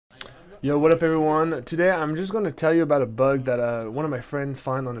Yo, what up everyone? Today I'm just going to tell you about a bug that one of my friends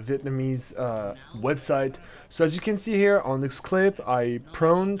found on a Vietnamese website. So as you can see here on this clip, I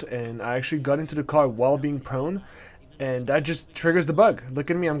proned and I actually got into the car while being prone, and that just triggers the bug. Look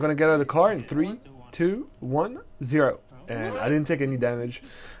at me, I'm going to get out of the car in 3, 2, 1, 0. And I didn't take any damage.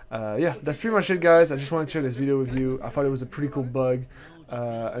 Yeah, that's pretty much it guys. I just wanted to share this video with you. I thought it was a pretty cool bug.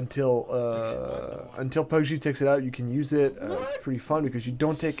 Until Pubg takes it out, you can use it. It's pretty fun because you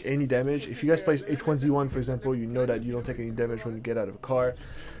don't take any damage. If you guys play H1Z1 for example, you know that you don't take any damage when you get out of a car.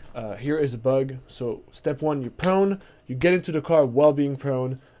 Here is a bug. So step 1, you're prone, you get into the car while being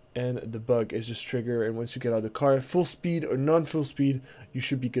prone, and the bug is just triggered, and once you get out of the car, full speed or non-full speed, you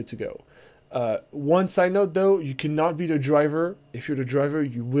should be good to go. One side note though, you cannot be the driver. If you're the driver,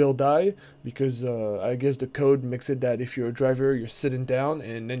 you will die because I guess the code makes it that if you're a driver, you're sitting down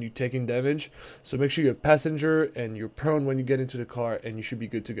and then you're taking damage. So make sure you're a passenger and you're prone when you get into the car, and you should be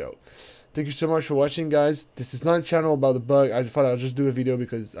good to go. Thank you so much for watching guys. This is not a channel about the bug. I thought I'll just do a video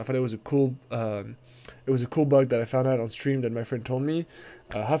because I thought it was a cool bug that I found out on stream that my friend told me.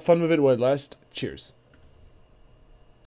 Have fun with it while it lasts. Cheers.